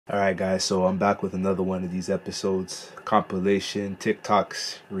Alright guys, so I'm back with another one of these episodes. Compilation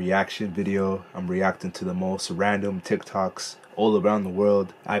TikToks reaction video. I'm reacting to the most random TikToks all around the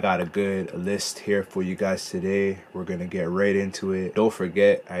world. I got a good list here for you guys today. We're gonna get right into it. Don't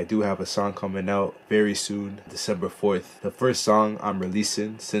forget, I do have a song coming out very soon, December 4th. The first song I'm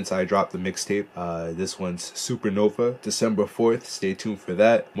releasing since I dropped the mixtape. This one's Supernova, December 4th. Stay tuned for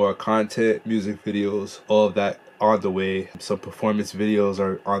that. More content, music videos, all of that on the way. Some performance videos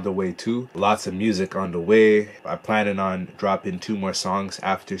are on the way too. Lots of music on the way. I'm planning on dropping 2 more songs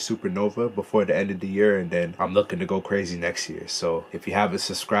after Supernova before the end of the year, and then I'm looking to go crazy next year. So if you haven't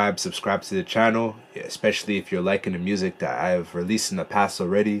subscribed to the channel, especially if you're liking the music that I've released in the past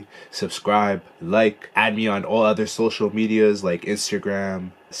already. Subscribe, like, add me on all other social medias like Instagram,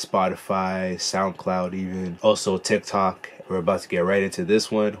 Spotify, SoundCloud even. Also TikTok. We're about to get right into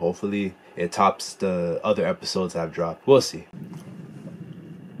this one. Hopefully it tops the other episodes I've dropped. We'll see.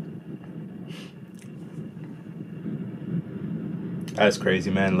 That's crazy,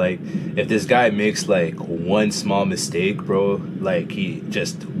 man. Like, if this guy makes like one small mistake, bro, like he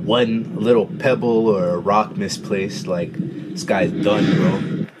just one little pebble or a rock misplaced, like this guy's done,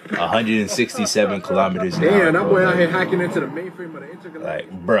 bro. 167 kilometers an hour. Damn, that boy out here hacking into the mainframe of the intergalactic.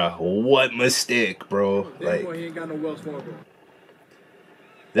 Like, bruh, what mistake, bro? Like, boy, he ain't got no Wells Fargo.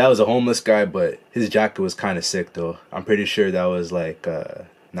 That was a homeless guy, but his jacket was kind of sick though. I'm pretty sure that was like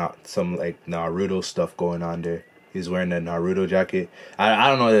not some like Naruto stuff going on there. He was wearing a Naruto jacket. I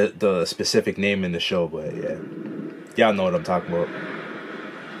don't know the specific name in the show, but yeah, y'all know what I'm talking about.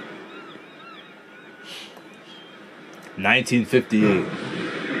 1958.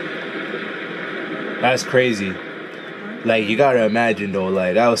 That's crazy. Like, you gotta imagine though,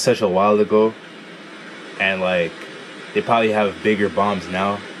 like that was such a while ago, and like they probably have bigger bombs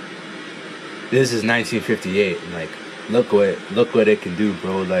now. This is 1958, and like look what it can do,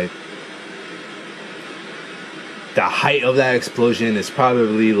 bro. Like, the height of that explosion is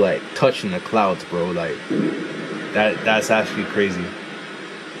probably like touching the clouds, bro. Like that's actually crazy.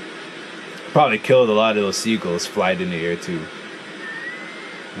 Probably killed a lot of those seagulls flying in the air too,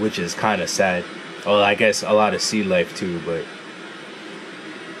 which is kind of sad. Well, I guess a lot of sea life too, but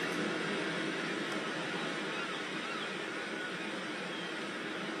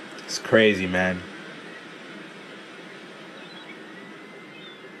it's crazy, man.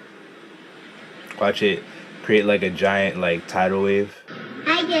 Watch it create like a giant like tidal wave.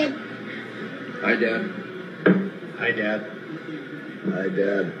 Hi, Dad. Hi, Dad. Hi, Dad. Hi,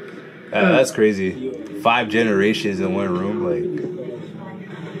 Dad. That's crazy. 5 generations in one room, like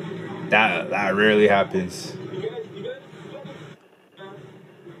that rarely happens.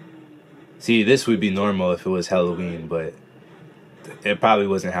 See, this would be normal if it was Halloween, but it probably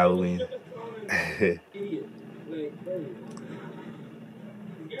wasn't Halloween.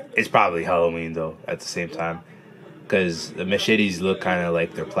 It's probably Halloween though at the same time, because the machetes look kind of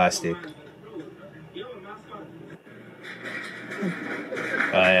like they're plastic.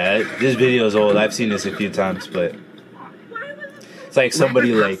 Yeah, this video is old. I've seen this a few times, but it's like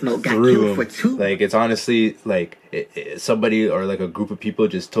somebody like threw them. Like, it's honestly like somebody or like a group of people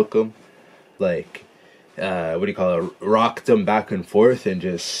just took them, like what do you call it? Rocked them back and forth and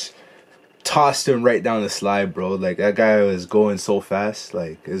just tossed him right down the slide, bro. Like, that guy was going so fast,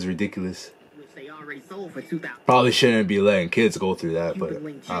 like it's ridiculous. Probably shouldn't be letting kids go through that, but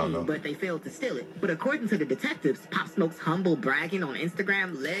I don't know. But they failed to steal it. But according to the detectives, Pop Smoke's humble bragging on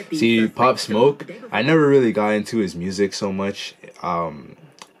Instagram led these. See, Pop Smoke, I never really got into his music so much.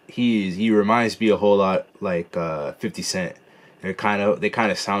 He reminds me a whole lot like 50 Cent. They kind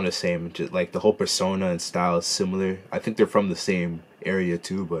of sound the same. Just like the whole persona and style is similar. I think they're from the same area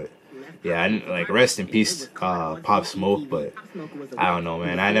too, but yeah, like rest in peace, Pop Smoke. But I don't know,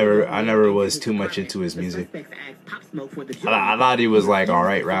 man. I never was too much into his music. I thought he was like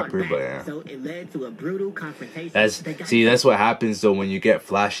alright rapper, but yeah. That's what happens though when you get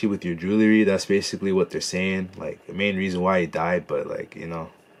flashy with your jewelry. That's basically what they're saying. Like, the main reason why he died, but like, you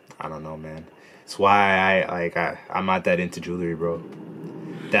know, I don't know, man. It's why I'm not that into jewelry, bro.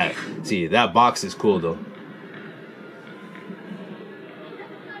 That box is cool though.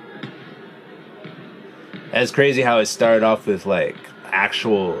 It's crazy how it started off with like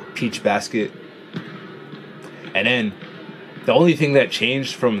actual peach basket, and then the only thing that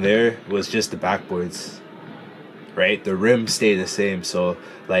changed from there was just the backboards, right? The rim stayed the same. So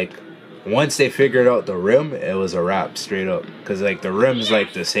like once they figured out the rim, it was a wrap straight up, because like the rim's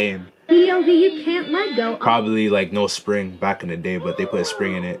like the same. You can't let go. Probably like no spring back in the day, but they put a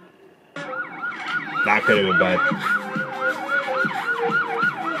spring in it. That could have been bad.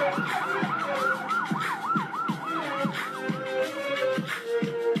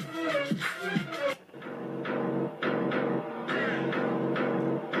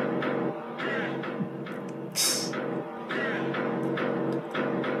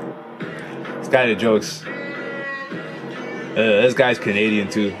 kind of jokes. This guy's Canadian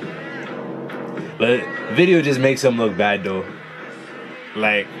too. But video just makes him look bad though.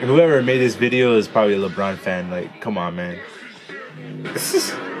 Like, whoever made this video is probably a LeBron fan. Like, come on, man.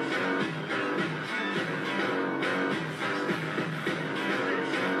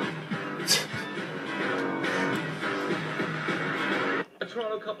 A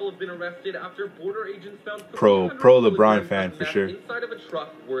Toronto couple have been arrested after border agents found pro LeBron fan for sure. Inside of a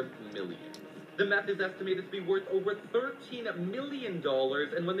truck worth millions. The meth is estimated to be worth over $13 million,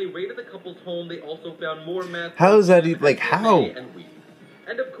 and when they raided the couple's home, they also found more meth. How is that even, like, how?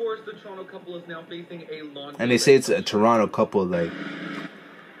 And of course, the Toronto couple is now facing a laundry. And they say it's a Toronto couple, like,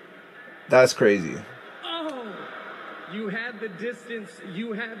 that's crazy. Oh, you had the distance.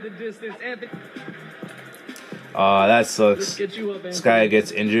 You had the distance, Anthony. That sucks. This guy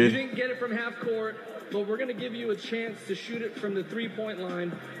gets injured. You didn't get it from half court, but we're gonna give you a chance to shoot it from the 3-point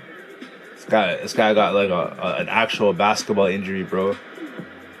line. This guy got like an actual basketball injury, bro.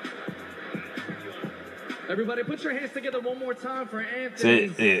 Everybody, put your hands together one more time for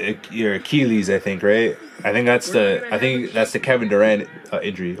Anthony. So your Achilles, I think, right? I think that's the Kevin Durant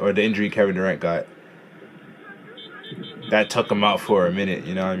injury, or the injury Kevin Durant got. That took him out for a minute.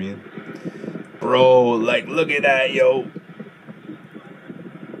 You know what I mean, bro? Like, look at that, yo.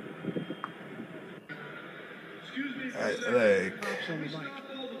 Excuse me, like.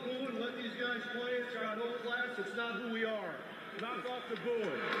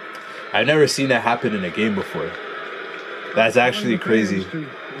 I've never seen that happen in a game before. That's actually crazy.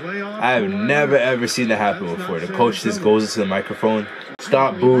 I have never ever seen that happen before. The coach just goes into the microphone,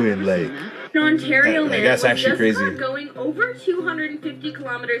 stop booing, like. An Ontario man that's was actually just crazy. caught going over 250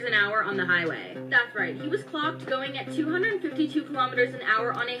 kilometers an hour on the highway. That's right, he was clocked going at 252 kilometers an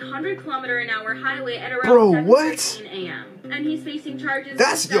hour on a 100-kilometer-an-hour highway at around 7:15 a.m. And he's facing charges.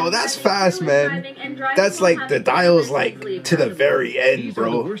 That's fast, man. That's like the dial's like to the very end, bro.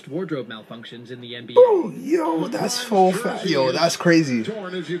 These are the worst wardrobe malfunctions in the NBA. Bro, yo, that's full fast. Yo, that's crazy.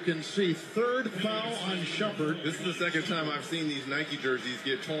 Torn, as you can see, third foul on Shumpert. This is the second time I've seen these Nike jerseys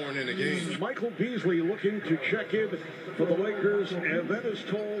get torn in a game. Michael Beasley looking to check in for the Lakers, and then is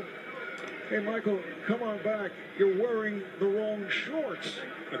told, "Hey, Michael, come on back. You're wearing the wrong shorts."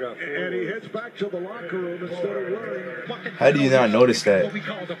 And he heads back to the locker room instead of wearing. How do you not notice that?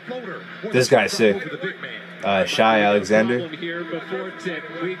 This guy's sick. Shai Alexander. Here before tip,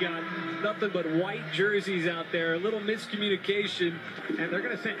 we got nothing but white jerseys out there. A little miscommunication, and they're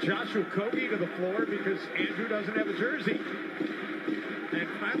going to send Joshua Kobe to the floor because Andrew doesn't have a jersey. And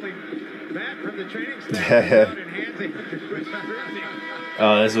finally, Matt from the training staff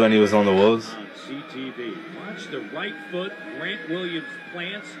Oh, this is when he was on the Wolves. CTV. Watch the right foot. Grant Williams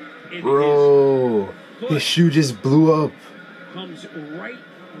plants. Bro, his shoe just blew up. Comes right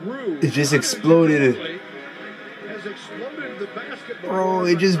through. It just exploded. Bro,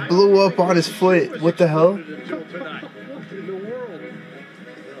 it just blew up on his foot. What the hell? What in the world?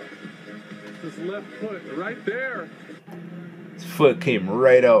 His left foot right there. His foot came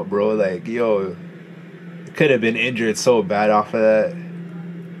right out, bro. Like, yo, could have been injured so bad off of that.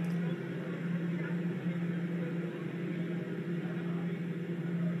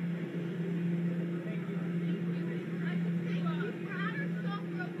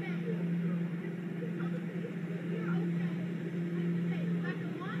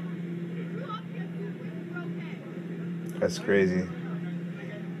 That's crazy.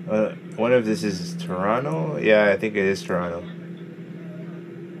 One of this is Toronto? Yeah, I think it is Toronto.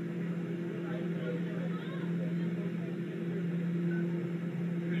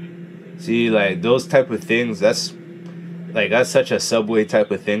 See, like, those type of things, that's such a Subway type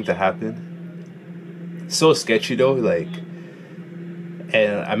of thing to happen. So sketchy though, like,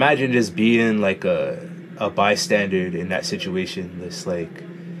 and imagine just being like a bystander in that situation. It's like,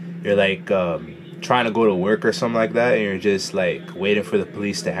 you're like, trying to go to work or something like that, and you're just like waiting for the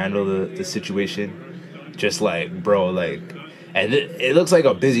police to handle the situation. Just like, bro, like, and it looks like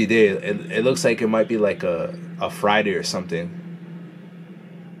a busy day. It looks like it might be like a Friday or something,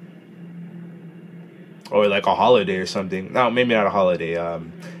 or like a holiday or something. No, maybe not a holiday. I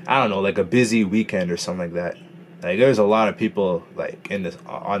don't know, like a busy weekend or something like that. Like, there's a lot of people like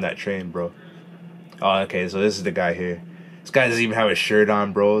on that train, bro. Oh, okay, so this is the guy here. This guy doesn't even have a shirt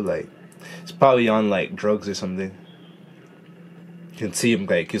on, bro. Like, he's probably on like drugs or something. You can see him,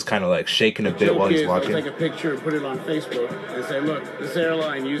 like, he's kind of like shaking a bit while he's walking. Take a picture and put it on Facebook and say, look, this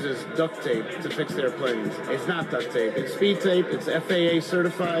airline uses duct tape to fix their planes. It's not duct tape. It's speed tape. It's FAA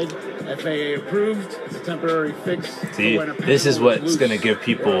certified, FAA approved. It's a temporary fix. See, this is what's going to give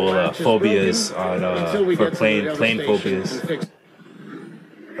people phobias on for plane phobias.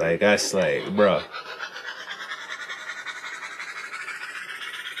 Like, that's like, bruh.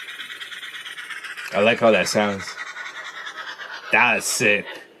 I like how that sounds. That's sick.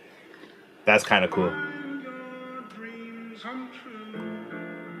 That's kind of cool.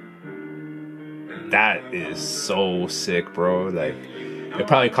 That is so sick, bro. Like, it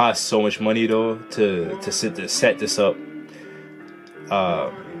probably costs so much money though to set this up.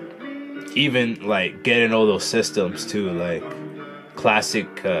 Even like getting all those systems too. Like,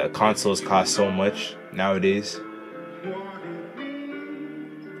 classic consoles cost so much nowadays.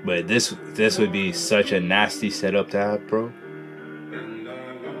 But this would be such a nasty setup to have, bro.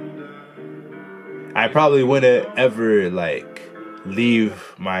 I probably wouldn't ever like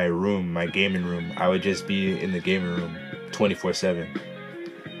leave my room, my gaming room. I would just be in the gaming room 24/7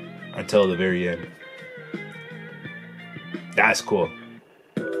 until the very end. That's cool.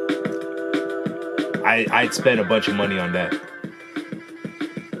 I'd spend a bunch of money on that.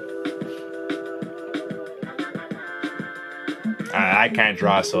 I can't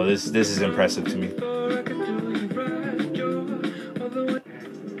draw, so this is impressive to me.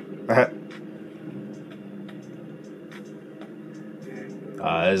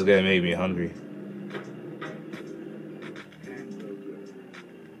 This is gonna make me hungry.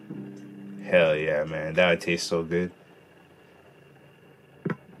 Hell yeah, man. That would taste so good.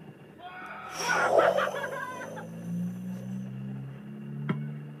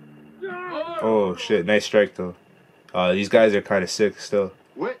 Oh shit, nice strike though. These guys are kind of sick still.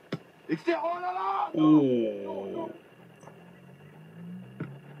 Ooh.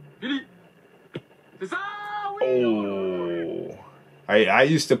 Oh. I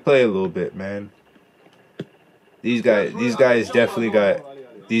used to play a little bit, man. These guys definitely got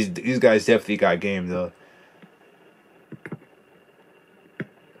these guys definitely got game though.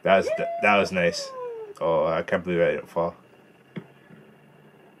 That was nice. Oh, I can't believe I didn't fall.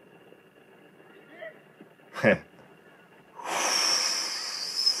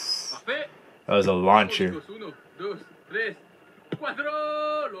 That was a launcher.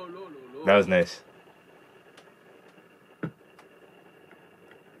 That was nice.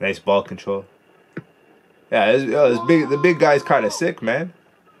 Nice ball control. Yeah, the big guy's kind of sick, man.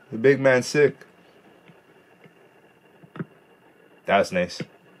 The big man's sick. That was nice.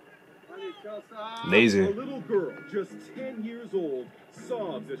 Laser. A little girl, just 10 years old,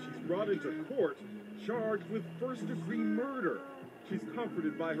 sobs as she's brought into court, charged with first-degree murder. She's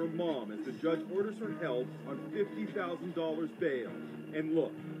comforted by her mom as the judge orders her held on $50,000 bail. And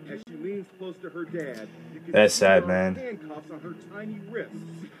look, as she leans close to her dad, you can That's see sad, her man. handcuffs on her tiny wrists.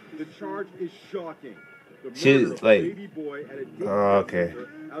 The charge is shocking. She's like, baby boy at a okay.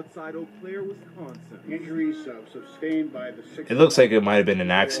 outside Eau Claire, Wisconsin. Injuries sustained by the It looks like it might have been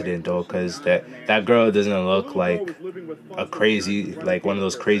an accident though, because that girl doesn't look like a crazy, like one of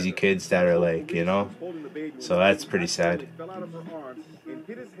those crazy kids that are like, you know. So that's pretty sad.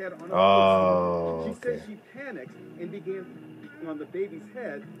 Oh, okay. She said she panicked and began on the baby's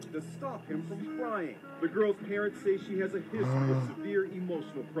head to stop him from crying. The girl's parents say she has a history of severe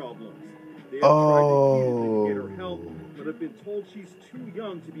emotional problems. They have tried to get her help, but have been told she's too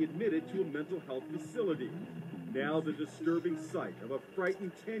young to be admitted to a mental health facility. Now the disturbing sight of a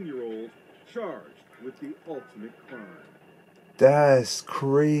frightened 10-year-old charged with the ultimate crime. That's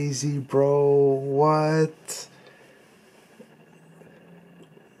crazy, bro. What?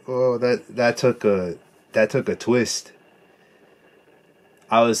 Oh, that took a twist.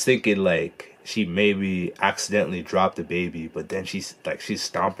 I was thinking like she maybe accidentally dropped the baby, but then she's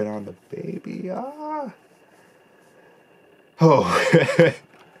stomping on the baby. Oh.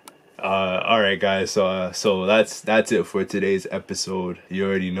 All right, guys. So that's it for today's episode. You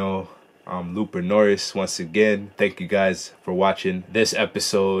already know. I'm Looper Norris. Once again, thank you guys for watching this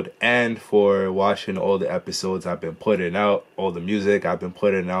episode and for watching all the episodes I've been putting out, all the music I've been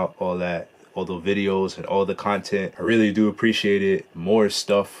putting out, all the videos and all the content. I really do appreciate it. More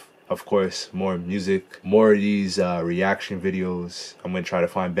stuff, of course, more music, more of these reaction videos. I'm gonna try to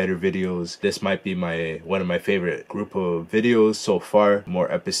find better videos. This might be one of my favorite group of videos so far. More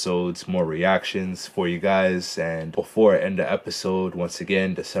episodes, more reactions for you guys. And before I end the episode, once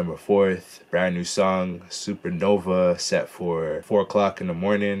again, December 4th, brand new song, Supernova, set for 4 o'clock in the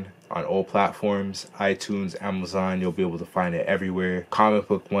morning on all platforms, iTunes, Amazon. You'll be able to find it everywhere. Comic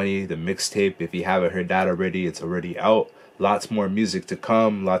Book Money, the mixtape. If you haven't heard that already, it's already out. Lots more music to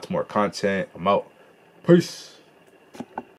come, lots more content. I'm out. Peace.